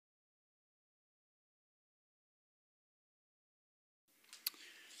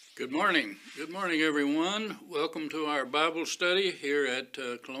Good morning. Good morning, everyone. Welcome to our Bible study here at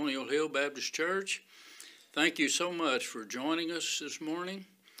Colonial Hill Baptist Church. Thank you so much for joining us this morning.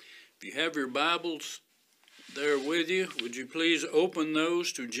 If you have your Bibles there with you, would you please open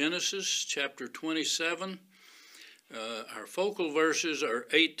those to Genesis chapter 27. Our focal verses are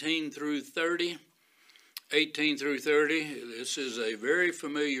 18 through 30. 18 through 30. This is a very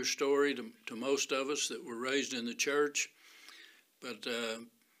familiar story to most of us that were raised in the church, but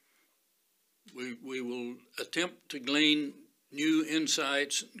we will attempt to glean new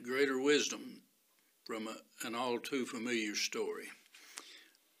insights, greater wisdom from an all too familiar story.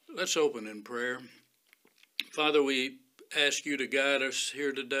 Let's open in prayer. Father, we ask you to guide us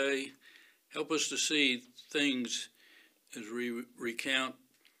here today. Help us to see things as we recount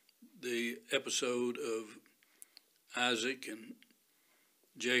the episode of Isaac and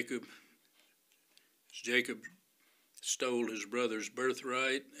Jacob. Jacob stole his brother's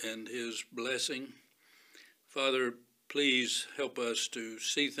birthright and his blessing. Father, please help us to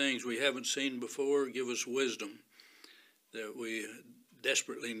see things we haven't seen before. Give us wisdom that we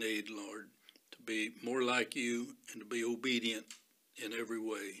desperately need, Lord, to be more like you and to be obedient in every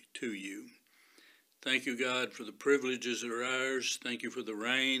way to you. Thank you, God, for the privileges that are ours. Thank you for the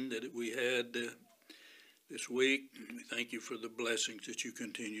rain that we had this week. We thank you for the blessings that you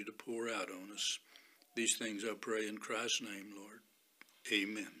continue to pour out on us. These things I pray in Christ's name, Lord.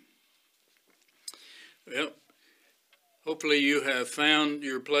 Amen. Well, hopefully you have found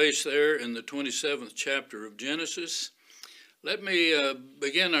your place there in the 27th chapter of Genesis. Let me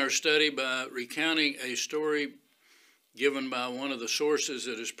begin our study by recounting a story given by one of the sources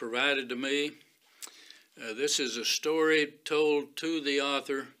that is provided to me. This is a story told to the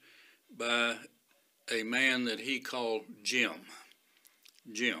author by a man that he called Jim.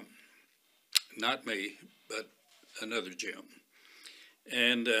 Jim. Not me, but another Jim.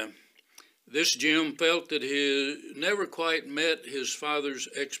 And this Jim felt that he never quite met his father's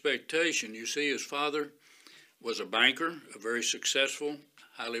expectation. You see, his father was a banker, a very successful,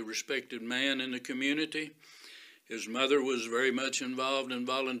 highly respected man in the community. His mother was very much involved in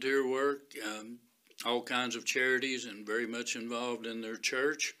volunteer work, all kinds of charities, and very much involved in their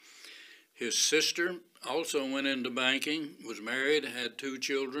church. His sister also went into banking, was married, had 2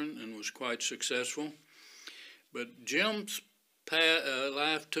 children, and was quite successful. But Jim's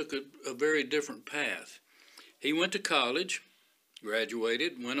life took a very different path. He went to college,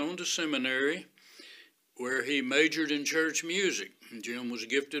 graduated, went on to seminary, where he majored in church music. And Jim was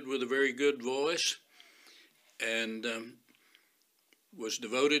gifted with a very good voice and was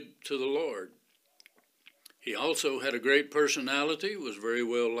devoted to the Lord. He also had a great personality, was very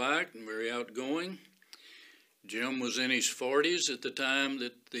well liked and very outgoing. Jim was in his 40s at the time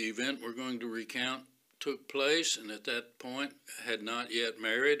that the event we're going to recount took place, and at that point had not yet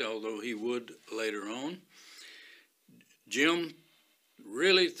married, although he would later on. Jim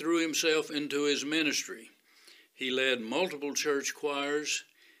really threw himself into his ministry. He led multiple church choirs,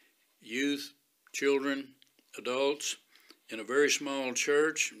 youth, children, adults, in a very small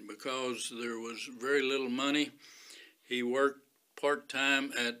church. Because there was very little money, he worked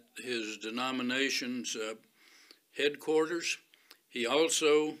part-time at his denomination's headquarters. He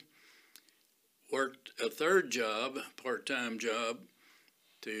also worked a third job, part-time job,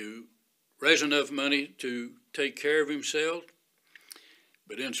 to raise enough money to take care of himself.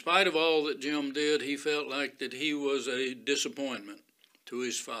 But in spite of all that Jim did, he felt like that he was a disappointment to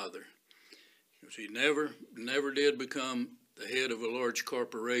his father, because he never did become the head of a large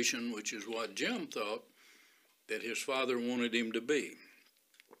corporation, which is what Jim thought that his father wanted him to be.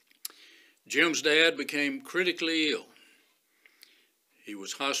 Jim's dad became critically ill. He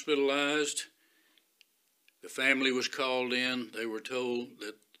was hospitalized. The family was called in. They were told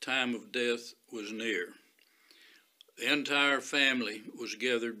that the time of death was near. The entire family was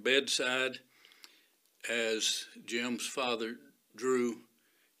gathered bedside as Jim's father drew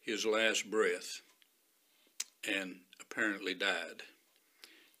his last breath and apparently died.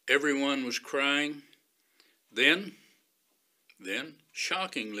 Everyone was crying. Then,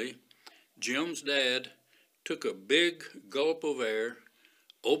 shockingly, Jim's dad took a big gulp of air,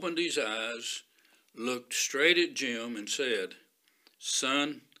 opened his eyes, looked straight at Jim and said,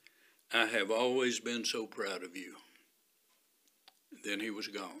 "Son, I have always been so proud of you." Then he was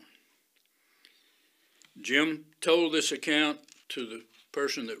gone. Jim told this account to the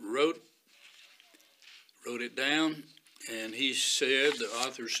person that wrote it down, and he said, the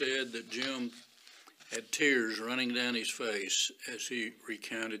author said, that Jim had tears running down his face as he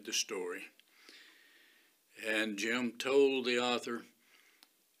recounted the story. And Jim told the author,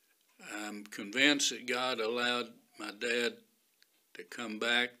 "I'm convinced that God allowed my dad to come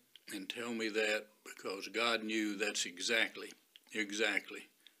back and tell me that, because God knew that's exactly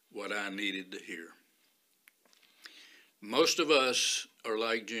what I needed to hear. Most of us are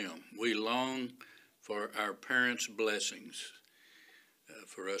like Jim. We long for our parents' blessings.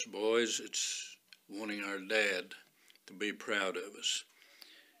 For us boys, it's wanting our dad to be proud of us.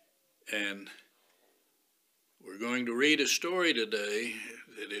 And we're going to read a story today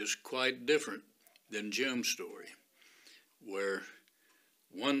that is quite different than Jim's story, where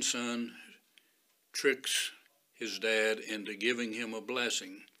one son tricks his dad into giving him a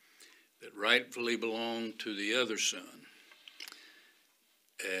blessing that rightfully belonged to the other son.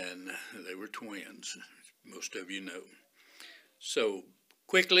 And they were twins, most of you know. So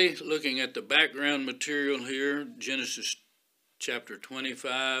quickly looking at the background material here, Genesis chapter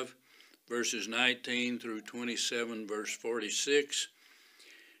 25, verses 19 through 27, verse 46.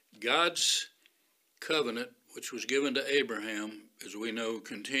 God's covenant, which was given to Abraham, as we know,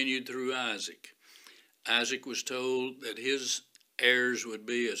 continued through Isaac. Isaac was told that his heirs would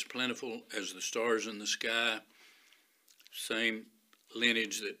be as plentiful as the stars in the sky, same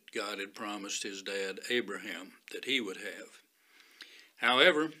lineage that God had promised his dad Abraham that he would have.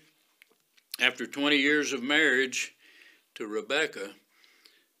 However, after 20 years of marriage to Rebekah,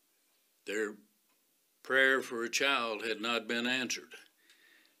 their prayer for a child had not been answered.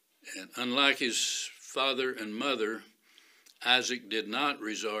 And unlike his father and mother, Isaac did not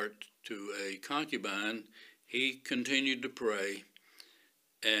resort to a concubine. He continued to pray,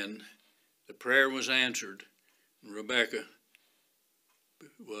 and the prayer was answered. Rebekah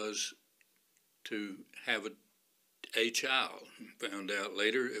was to have a child. Found out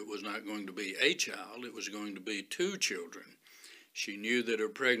later it was not going to be a child, it was going to be two children. She knew that her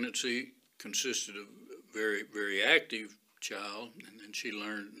pregnancy consisted of a very, very active child, and then she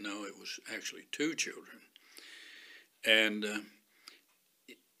learned, no, it was actually two children. And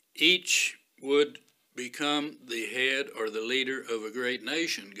each would become the head or the leader of a great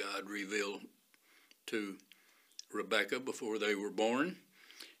nation, God revealed to Rebekah before they were born.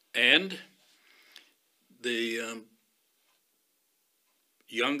 And the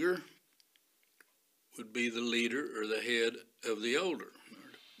younger would be the leader or the head of the older.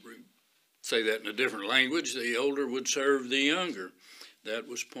 Say that in a different language, the older would serve the younger. That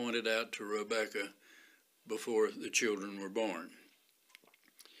was pointed out to Rebekah before the children were born.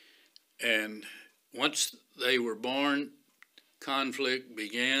 And once they were born, conflict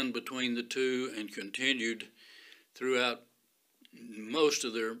began between the two and continued throughout most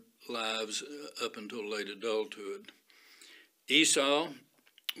of their lives up until late adulthood. Esau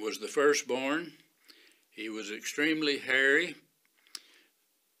was the firstborn. He was extremely hairy.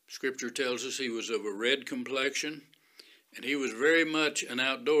 Scripture tells us he was of a red complexion, and he was very much an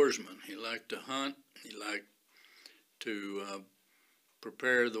outdoorsman. He liked to hunt. He liked to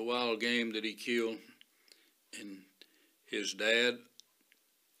prepare the wild game that he killed. And his dad,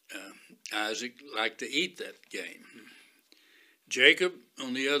 Isaac, liked to eat that game. Jacob,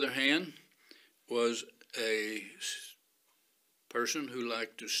 on the other hand, was a person who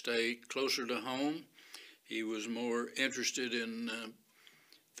liked to stay closer to home. He was more interested in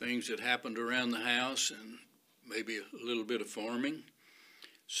things that happened around the house and maybe a little bit of farming.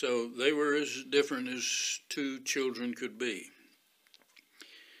 So they were as different as two children could be.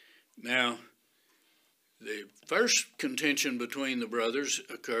 Now, the first contention between the brothers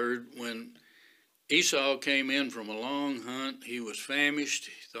occurred when Esau came in from a long hunt. He was famished.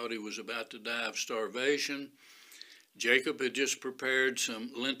 He thought he was about to die of starvation. Jacob had just prepared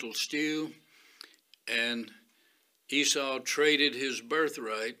some lentil stew, and Esau traded his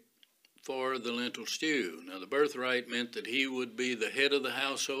birthright for the lentil stew. Now, the birthright meant that he would be the head of the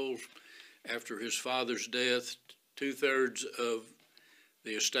household after his father's death. 2/3 of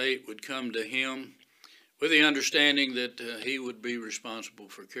the estate would come to him, with the understanding that he would be responsible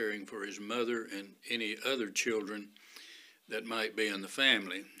for caring for his mother and any other children that might be in the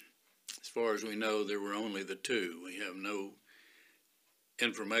family. As far as we know, there were only the two. We have no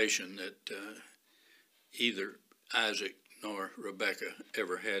information that either Isaac nor Rebekah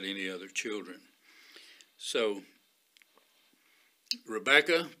ever had any other children. So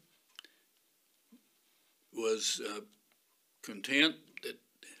Rebekah was content that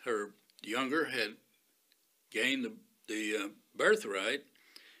her younger had gained the birthright,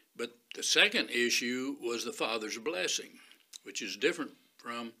 but the second issue was the father's blessing, which is different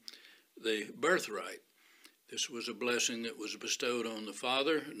from the birthright. This was a blessing that was bestowed on the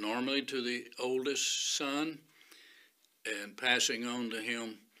father, normally to the oldest son, and passing on to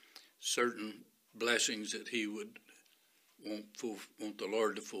him certain blessings that he would want the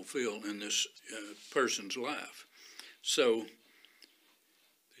Lord to fulfill in this person's life. So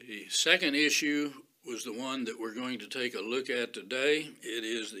The second issue was the one that we're going to take a look at today. It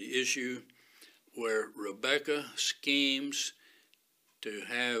is the issue where Rebekah schemes to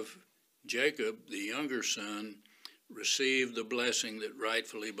have Jacob, the younger son, receive the blessing that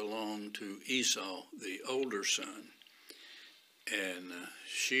rightfully belonged to Esau, the older son. And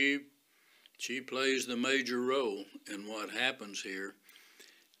she plays the major role in what happens here.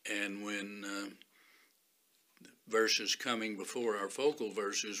 And when verses coming before our focal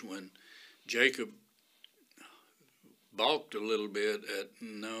verses, when Jacob balked a little bit at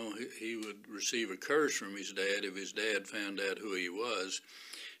no, he would receive a curse from his dad if his dad found out who he was,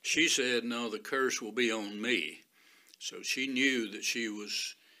 she said, no, the curse will be on me. So she knew that she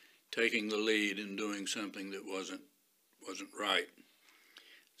was taking the lead in doing something that wasn't right.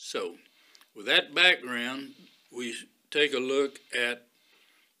 So with that background, we take a look at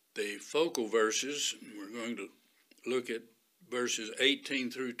the focal verses. We're going to look at verses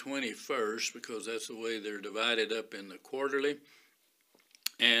 18 through 20 first, because that's the way they're divided up in the quarterly.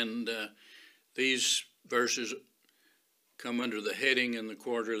 And these verses come under the heading in the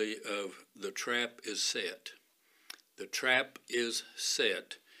quarterly of the trap is set. The trap is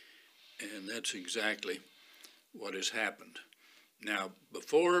set, and that's exactly what has happened. Now,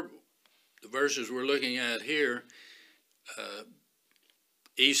 before the verses we're looking at here,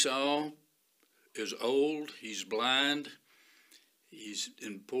 Esau is old, he's blind, he's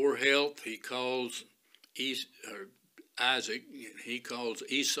in poor health. He calls Isaac, he calls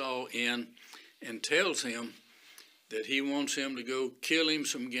Esau in and tells him that he wants him to go kill him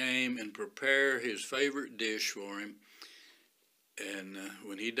some game and prepare his favorite dish for him. And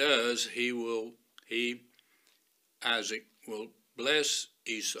when he does, Isaac will bless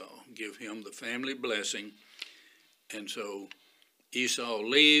Esau, give him the family blessing. And so Esau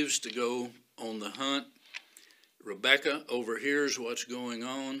leaves to go on the hunt. Rebekah overhears what's going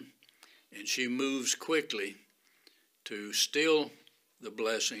on, and she moves quickly to steal the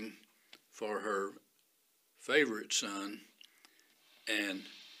blessing for her favorite son, and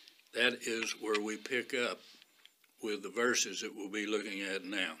that is where we pick up with the verses that we'll be looking at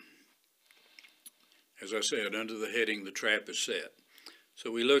now. As I said, under the heading, the trap is set. So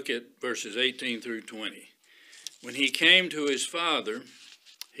we look at verses 18 through 20. When he came to his father,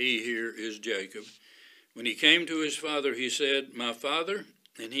 he here is Jacob. When he came to his father, he said, "My father?"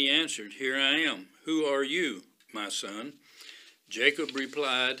 And he answered, "Here I am. Who are you, my son?" Jacob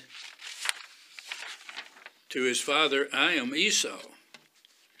replied to his father, "I am Esau,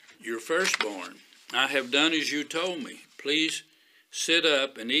 your firstborn. I have done as you told me. Please sit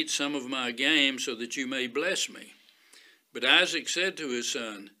up and eat some of my game so that you may bless me." But Isaac said to his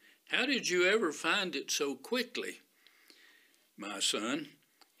son, "How did you ever find it so quickly, my son?"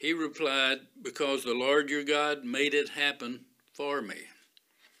 He replied, "Because the Lord your God made it happen for me."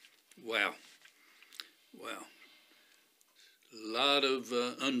 Wow. Wow. A lot of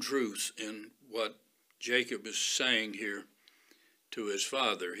untruths in what Jacob is saying here to his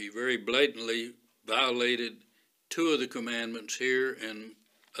father. He very blatantly violated two of the commandments here and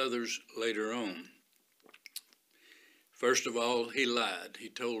others later on. First of all, he lied. He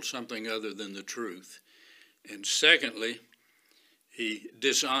told something other than the truth. And secondly, he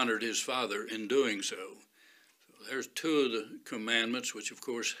dishonored his father in doing so. So there's two of the commandments, which of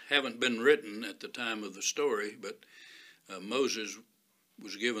course haven't been written at the time of the story, but Moses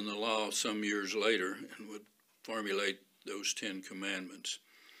was given the law some years later and would formulate those 10 commandments.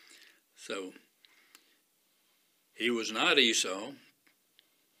 So he was not Esau,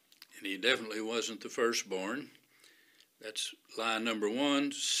 and he definitely wasn't the firstborn. That's lie number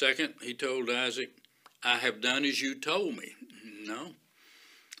one. Second, he told Isaac, "I have done as you told me." No,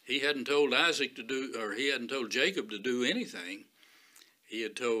 he hadn't told Isaac to do, or he hadn't told Jacob to do anything. He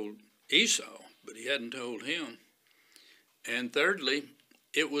had told Esau, but he hadn't told him. And thirdly,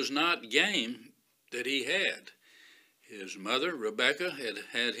 it was not game that he had. His mother, Rebekah,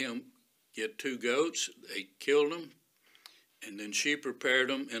 had him get 2 goats. They killed them, and then she prepared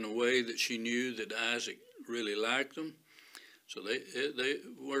them in a way that she knew that Isaac really liked them. So they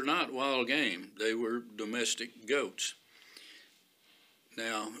were not wild game. They were domestic goats.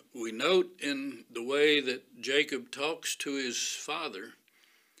 Now, we note in the way that Jacob talks to his father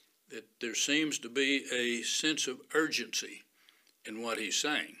that there seems to be a sense of urgency in what he's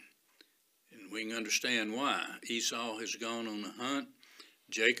saying. And we can understand why. Esau has gone on the hunt.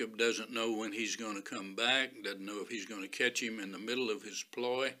 Jacob doesn't know when he's going to come back, doesn't know if he's going to catch him in the middle of his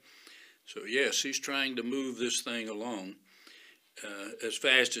ploy. So yes, he's trying to move this thing along as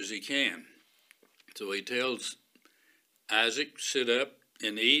fast as he can. So he tells Isaac, "Sit up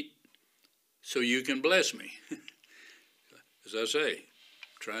and eat so you can bless me." As I say,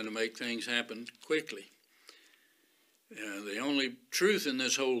 trying to make things happen quickly. The only truth in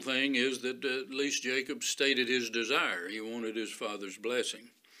this whole thing is that at least Jacob stated his desire. He wanted his father's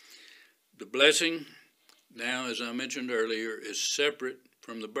blessing. The blessing, now, as I mentioned earlier, is separate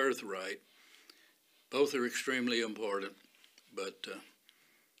from the birthright. Both are extremely important, but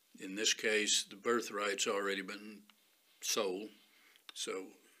in this case, the birthright's already been sold, so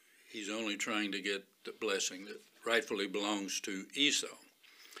he's only trying to get the blessing that rightfully belongs to Esau.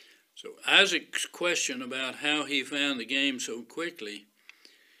 So Isaac's question about how he found the game so quickly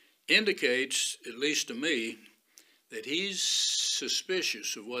indicates, at least to me, that he's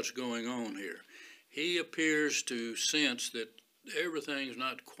suspicious of what's going on here. He appears to sense that everything's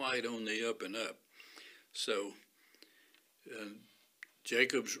not quite on the up and up. So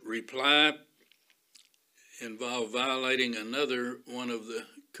Jacob's reply involved violating another one of the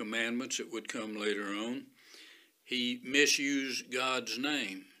commandments that would come later on. He misused God's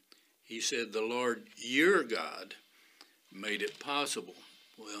name. He said, "The Lord your God made it possible."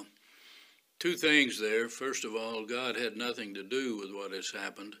 Well, two things there. First of all, God had nothing to do with what has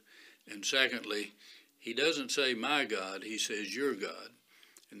happened. And secondly, he doesn't say my God, he says your God.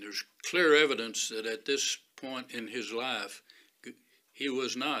 And there's clear evidence that at this point in his life, he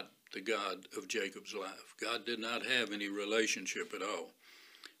was not the God of Jacob's life. God did not have any relationship at all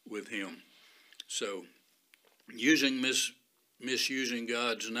with him. So misusing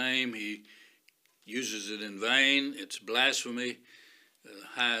God's name, he uses it in vain. It's blasphemy, the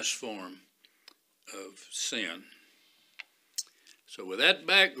highest form of sin. So with that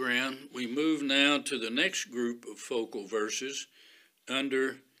background, we move now to the next group of focal verses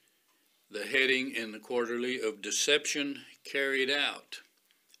under the heading in the quarterly of deception carried out.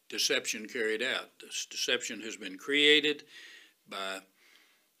 Deception carried out. This deception has been created by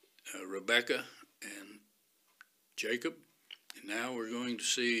Rebekah and Jacob, and now we're going to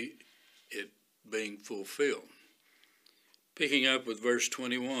see it being fulfilled. Picking up with verse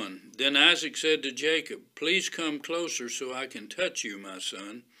 21, "Then Isaac said to Jacob, 'Please come closer so I can touch you, my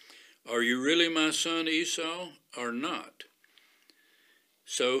son. Are you really my son Esau or not?'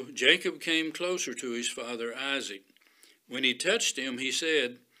 So Jacob came closer to his father Isaac. When he touched him, he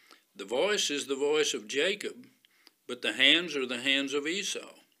said, 'The voice is the voice of Jacob, but the hands are the hands of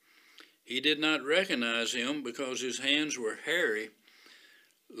Esau.' He did not recognize him because his hands were hairy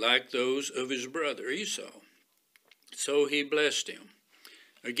like those of his brother Esau. So he blessed him.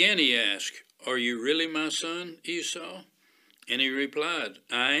 Again he asked, 'Are you really my son Esau?' And he replied,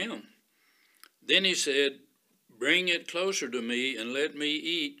 'I am.' Then he said, 'Bring it closer to me and let me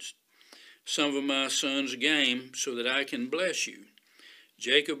eat some of my son's game so that I can bless you.'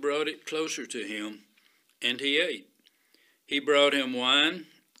 Jacob brought it closer to him, and he ate. He brought him wine,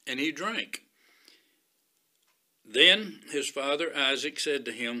 and he drank. Then his father Isaac said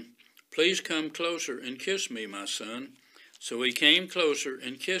to him, 'Please come closer and kiss me, my son.' So he came closer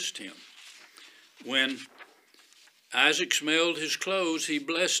and kissed him. When Isaac smelled his clothes, he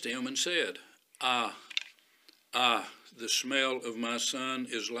blessed him and said, 'Ah, the smell of my son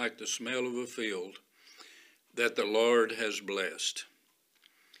is like the smell of a field that the Lord has blessed.'"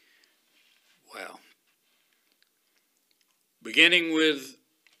 Wow. Beginning with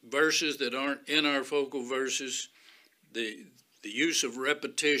verses that aren't in our focal verses, the use of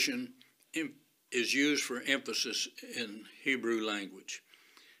repetition is used for emphasis in Hebrew language.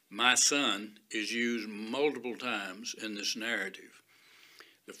 My son is used multiple times in this narrative.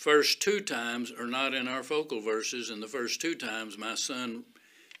 The first two times are not in our focal verses, and the first two times my son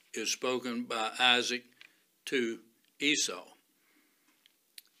is spoken by Isaac to Esau.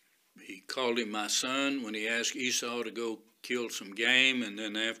 He called him my son when he asked Esau to go kill some game, and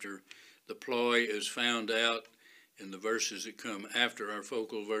then after the ploy is found out in the verses that come after our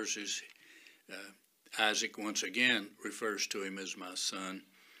focal verses, Isaac once again refers to him as my son.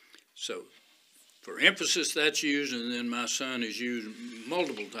 So for emphasis that's used, and then my son is used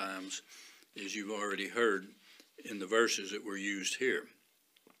multiple times, as you've already heard in the verses that were used here.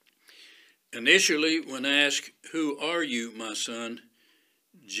 Initially, when asked, "Who are you, my son?"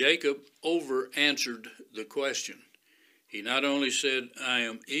 Jacob over-answered the question. He not only said, "I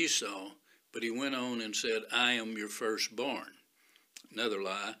am Esau," but he went on and said, "I am your firstborn." Another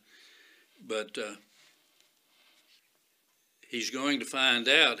lie. But he's going to find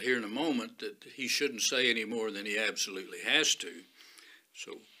out here in a moment that he shouldn't say any more than he absolutely has to.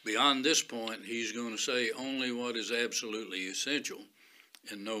 So beyond this point, he's going to say only what is absolutely essential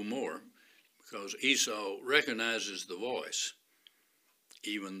and no more, because Esau recognizes the voice,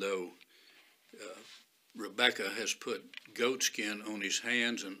 even though Rebekah has put goat skin on his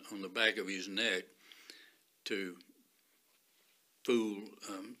hands and on the back of his neck to fool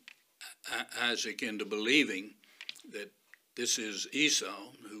Isaac into believing that this is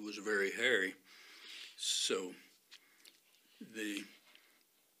Esau, who was very hairy. So the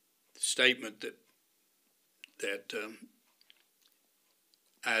statement that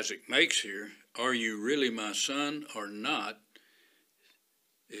Isaac makes here, "Are you really my son or not?"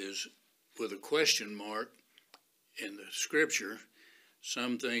 is with a question mark in the scripture.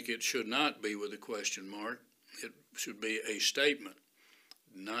 Some think it should not be with a question mark. It should be a statement,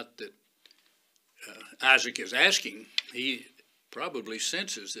 not that Isaac is asking. He probably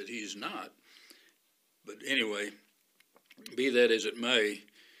senses that he's not. But anyway, be that as it may,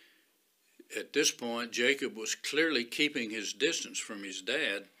 at this point, Jacob was clearly keeping his distance from his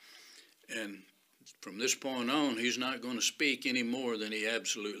dad, and from this point on, he's not going to speak any more than he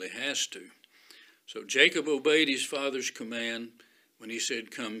absolutely has to. So Jacob obeyed his father's command when he said,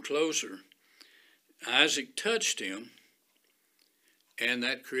 "Come closer." Isaac touched him, and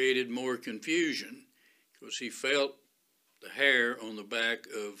that created more confusion because he felt the hair on the back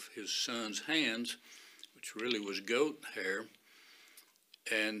of his son's hands, which really was goat hair,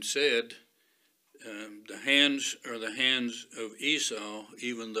 and said, "The hands are the hands of Esau,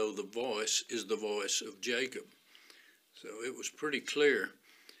 even though the voice is the voice of Jacob." So it was pretty clear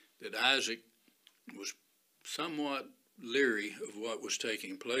that Isaac was somewhat leery of what was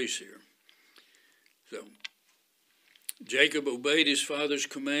taking place here. So Jacob obeyed his father's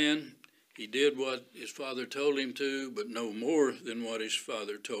command. He did what his father told him to, but no more than what his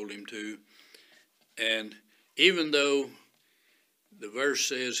father told him to. And even though the verse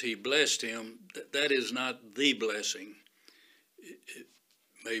says he blessed him, that is not the blessing. It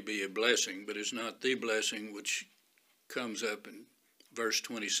may be a blessing, but it's not the blessing, which comes up in verse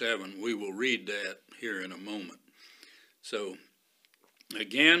 27. We will read that here in a moment. So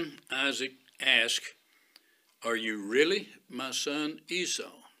again, Isaac asked, "Are you really my son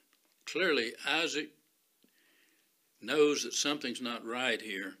Esau?" Clearly, Isaac knows that something's not right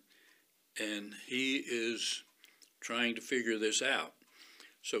here, and he is trying to figure this out.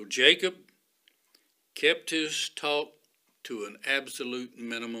 So Jacob kept his talk to an absolute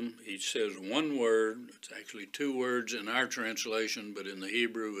minimum. He says one word. It's actually two words in our translation, but in the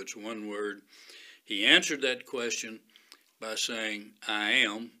Hebrew it's one word. He answered that question by saying, "I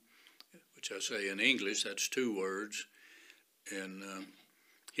am," which I say in English, that's two words. In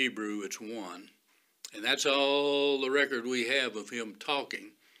Hebrew, it's one. And that's all the record we have of him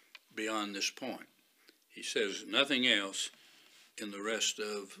talking beyond this point. He says nothing else in the rest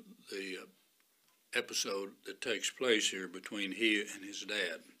of the episode that takes place here between he and his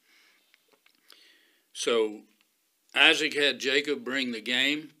dad. So Isaac had Jacob bring the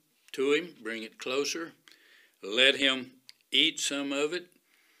game to him, bring it closer, let him eat some of it.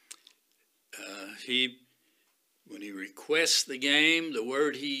 When he requests the game, the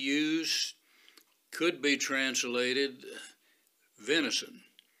word he used could be translated venison,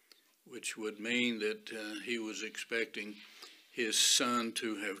 which would mean that he was expecting his son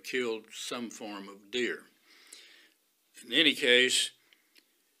to have killed some form of deer. In any case,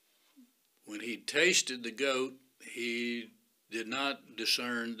 when he tasted the goat, he did not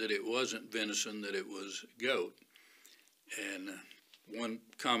discern that it wasn't venison, that it was goat. And one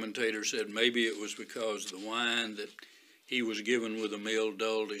commentator said maybe it was because the wine that he was given with the meal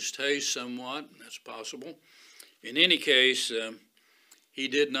dulled his taste somewhat. That's possible. In any case, he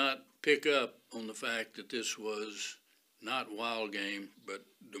did not pick up on the fact that this was not wild game, but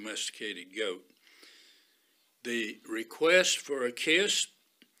domesticated goat. The request for a kiss,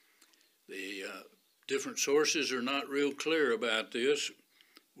 the different sources are not real clear about this.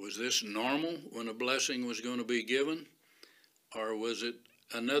 Was this normal when a blessing was going to be given? Or was it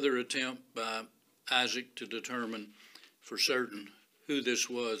another attempt by Isaac to determine for certain who this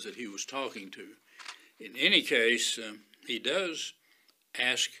was that he was talking to? In any case, he does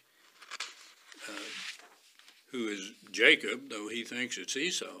ask who is Jacob, though he thinks it's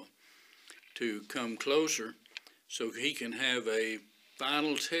Esau, to come closer so he can have a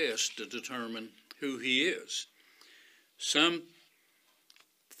final test to determine who he is. Some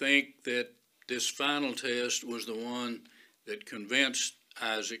think that this final test was the one that convinced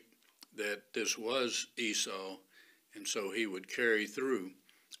Isaac that this was Esau, and so he would carry through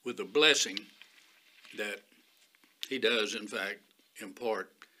with the blessing that he does, in fact,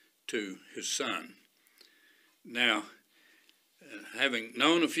 impart to his son. Now, having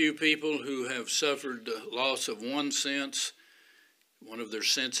known a few people who have suffered the loss of one sense, one of their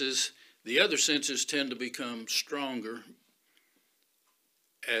senses, the other senses tend to become stronger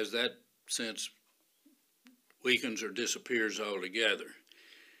as that sense weakens or disappears altogether.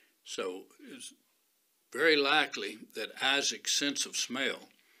 So very likely that Isaac's sense of smell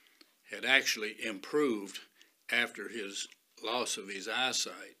had actually improved after his loss of his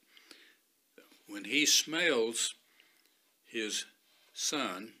eyesight. When he smells his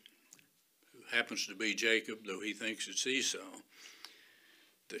son, who happens to be Jacob, though he thinks it's Esau,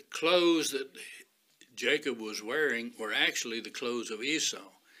 the clothes that Jacob was wearing were actually the clothes of Esau.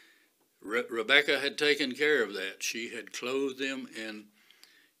 Rebekah had taken care of that. She had clothed them in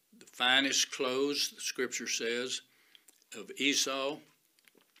the finest clothes, the scripture says, of Esau.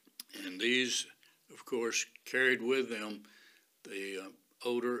 And these, of course, carried with them the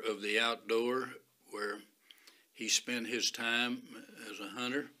odor of the outdoor where he spent his time as a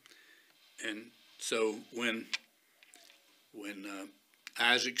hunter. And so when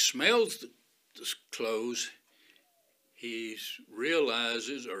Isaac smells the clothes, he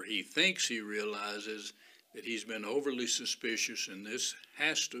realizes, or he thinks he realizes, that he's been overly suspicious, and this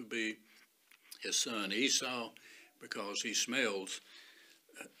has to be his son Esau, because he smells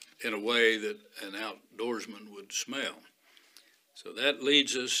in a way that an outdoorsman would smell. So that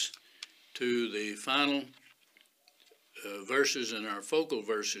leads us to the final verses in our focal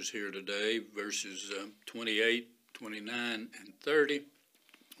verses here today, verses 28, 29, and 30,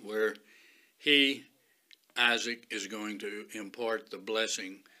 where Isaac is going to impart the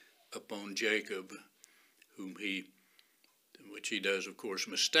blessing upon Jacob, which he does, of course,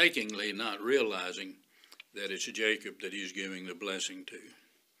 mistakenly, not realizing that it's Jacob that he's giving the blessing to.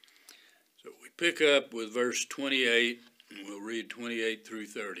 So we pick up with verse 28, and we'll read 28 through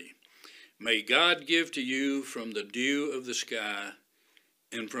 30. May God give to you from the dew of the sky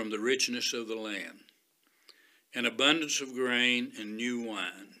and from the richness of the land, an abundance of grain and new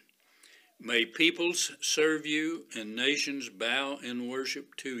wine. May peoples serve you and nations bow in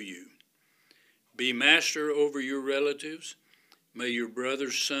worship to you. Be master over your relatives. May your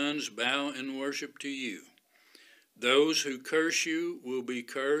brothers' sons bow in worship to you. Those who curse you will be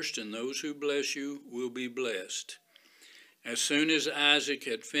cursed, and those who bless you will be blessed. As soon as Isaac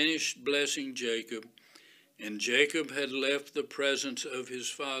had finished blessing Jacob, and Jacob had left the presence of his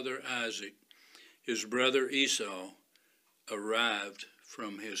father Isaac, his brother Esau arrived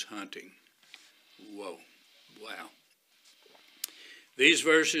from his hunting. Whoa, wow. These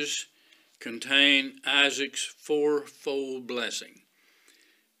verses contain Isaac's fourfold blessing.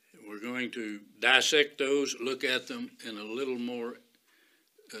 We're going to dissect those, look at them in a little more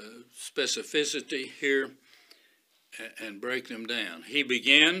specificity here, and break them down. He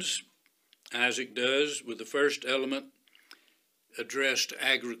begins, Isaac does, with the first element addressed to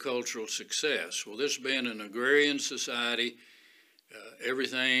agricultural success. Well, this being an agrarian society,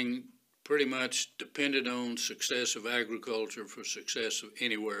 everything pretty much depended on success of agriculture for success of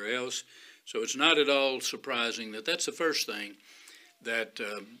anywhere else. So it's not at all surprising that that's the first thing that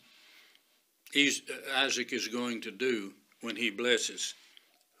Isaac is going to do when he blesses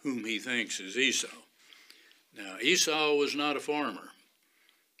whom he thinks is Esau. Now, Esau was not a farmer,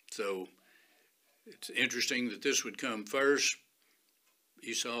 so it's interesting that this would come first.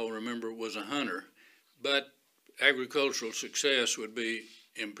 Esau, remember, was a hunter, but agricultural success would be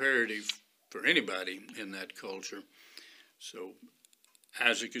imperative for anybody in that culture. So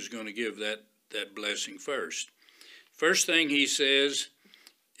Isaac is going to give that blessing first. First thing he says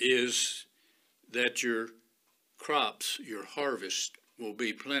is that your crops, your harvest, will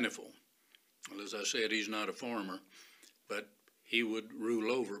be plentiful. Well, as I said, he's not a farmer, but he would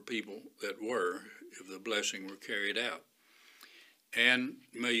rule over people that were if the blessing were carried out. And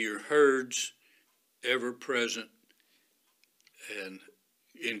may your herds ever present and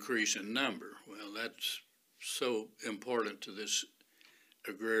increase in number. Well, that's so important to this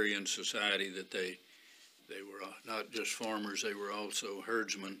agrarian society that they were not just farmers, they were also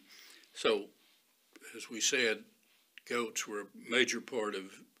herdsmen. So, as we said, goats were a major part of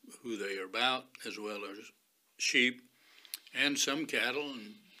who they are about, as well as sheep and some cattle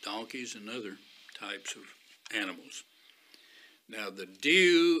and donkeys and other types of animals. Now, the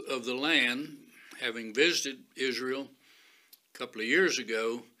dew of the land, having visited Israel a couple of years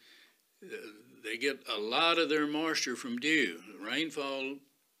ago, they get a lot of their moisture from dew. Rainfall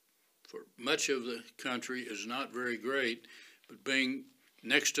for much of the country is not very great, but being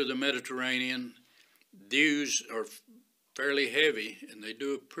next to the Mediterranean, dews are fairly heavy, and they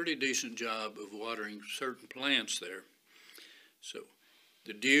do a pretty decent job of watering certain plants there. So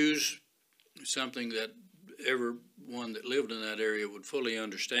the dews is something that everyone that lived in that area would fully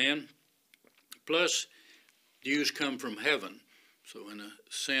understand. Plus, dews come from heaven. So in a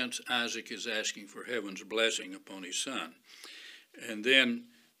sense, Isaac is asking for heaven's blessing upon his son. And then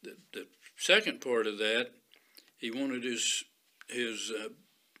the second part of that, he wanted his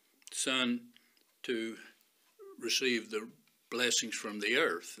son to receive the blessings from the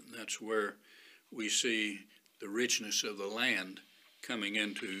earth. And that's where we see the richness of the land coming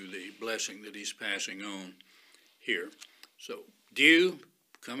into the blessing that he's passing on here. So dew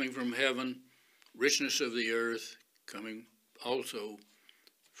coming from heaven, richness of the earth coming also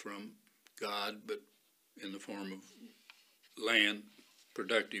from God, but in the form of land,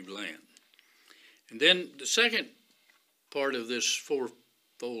 productive land. And then the second part of this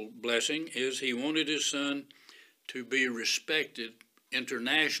fourfold blessing is he wanted his son to be respected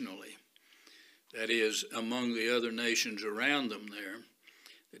internationally. That is, among the other nations around them there,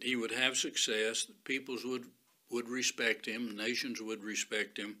 that he would have success, that peoples would respect him, nations would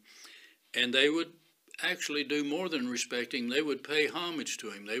respect him, and they would actually do more than respect him. They would pay homage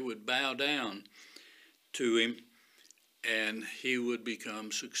to him. They would bow down to him, and he would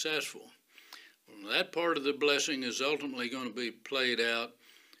become successful. Well, that part of the blessing is ultimately going to be played out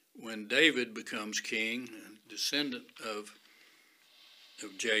when David becomes king, a descendant of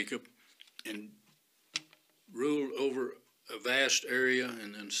Jacob, and rule over a vast area,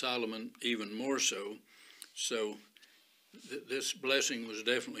 and then Solomon even more so. So this blessing was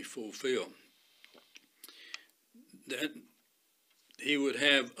definitely fulfilled. That he would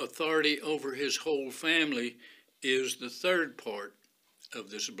have authority over his whole family is the third part of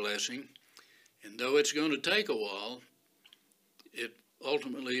this blessing. And though it's going to take a while, it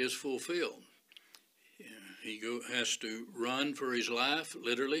ultimately is fulfilled. He has to run for his life,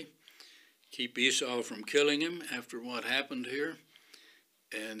 literally, keep Esau from killing him after what happened here.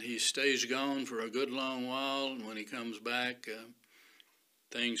 And he stays gone for a good long while, and when he comes back,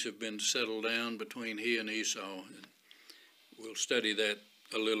 things have been settled down between he and Esau. And we'll study that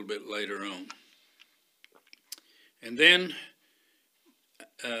a little bit later on. And then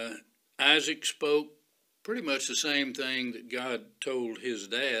Isaac spoke pretty much the same thing that God told his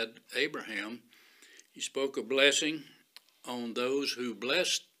dad, Abraham. He spoke a blessing on those who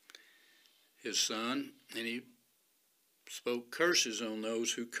blessed his son, and he spoke curses on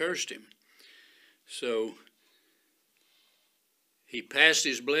those who cursed him. So he passed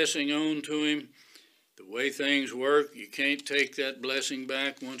his blessing on to him. The way things work, you can't take that blessing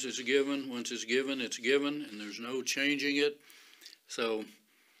back once it's given. Once it's given, and there's no changing it. So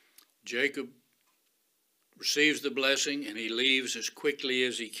Jacob receives the blessing, and he leaves as quickly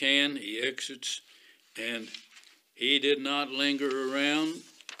as he can. He exits, and he did not linger around.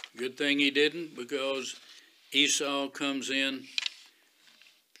 Good thing he didn't, because Esau comes in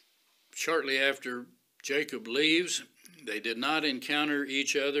shortly after Jacob leaves. They did not encounter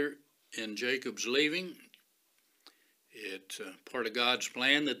each other in Jacob's leaving. It's part of God's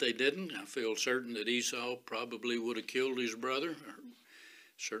plan that they didn't. I feel certain that Esau probably would have killed his brother, or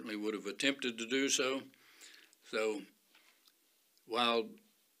certainly would have attempted to do so. So while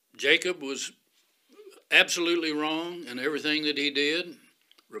Jacob was absolutely wrong in everything that he did,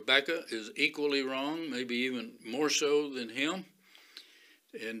 Rebekah is equally wrong, maybe even more so than him,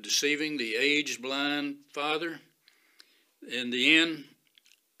 in deceiving the aged blind father. In the end,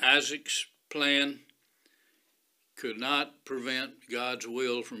 Isaac's plan could not prevent God's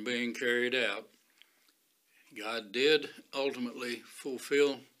will from being carried out. God did ultimately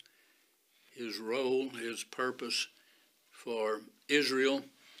fulfill his role, his purpose for Israel,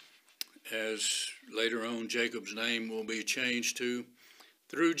 as later on Jacob's name will be changed to,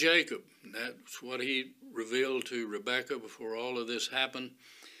 through Jacob. That's what he revealed to Rebekah before all of this happened,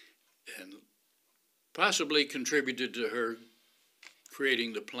 and possibly contributed to her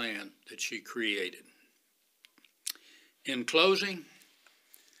creating the plan that she created. In closing,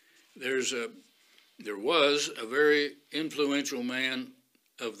 there was a very influential man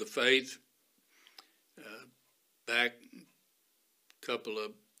of the faith back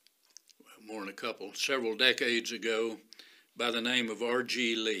several decades ago, by the name of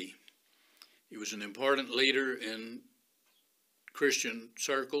R.G. Lee. He was an important leader in Christian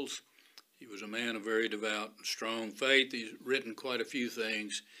circles. He was a man of very devout and strong faith. He's written quite a few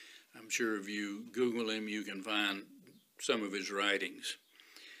things. I'm sure if you Google him, you can find some of his writings.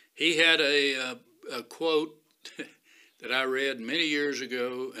 He had a quote that I read many years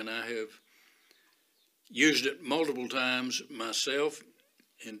ago, and I have used it multiple times myself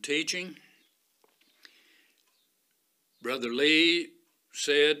in teaching. Brother Lee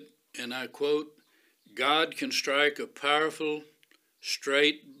said, and I quote, "God can strike a powerful,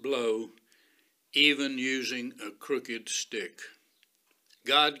 straight blow even using a crooked stick."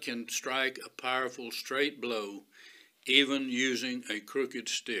 God can strike a powerful, straight blow even using a crooked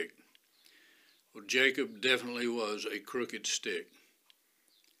stick. Well, Jacob definitely was a crooked stick.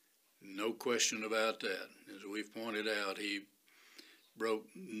 No question about that. As we've pointed out, he broke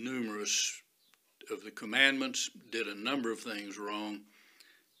numerous of the commandments, did a number of things wrong,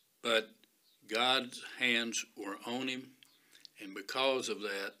 but God's hands were on him, and because of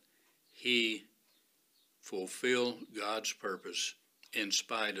that, he fulfilled God's purpose in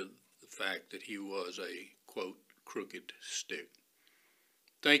spite of the fact that he was a, quote, crooked stick.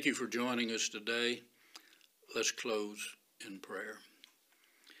 Thank you for joining us today. Let's close in prayer.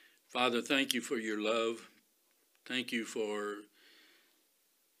 Father, thank you for your love. Thank you for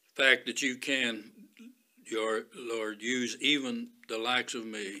the fact that you can, Lord, use even the likes of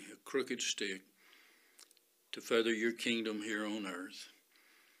me, a crooked stick, to further your kingdom here on earth.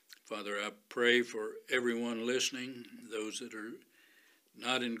 Father, I pray for everyone listening, those that are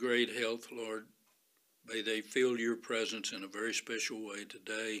not in great health, Lord. May they feel your presence in a very special way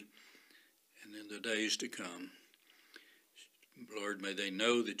today and in the days to come. Lord, may they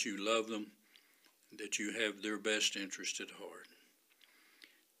know that you love them, that you have their best interest at heart.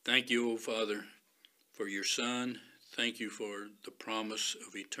 Thank you, O Father, for your Son. Thank you for the promise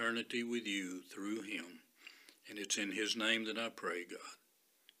of eternity with you through him. And it's in his name that I pray, God.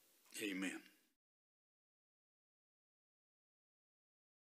 Amen.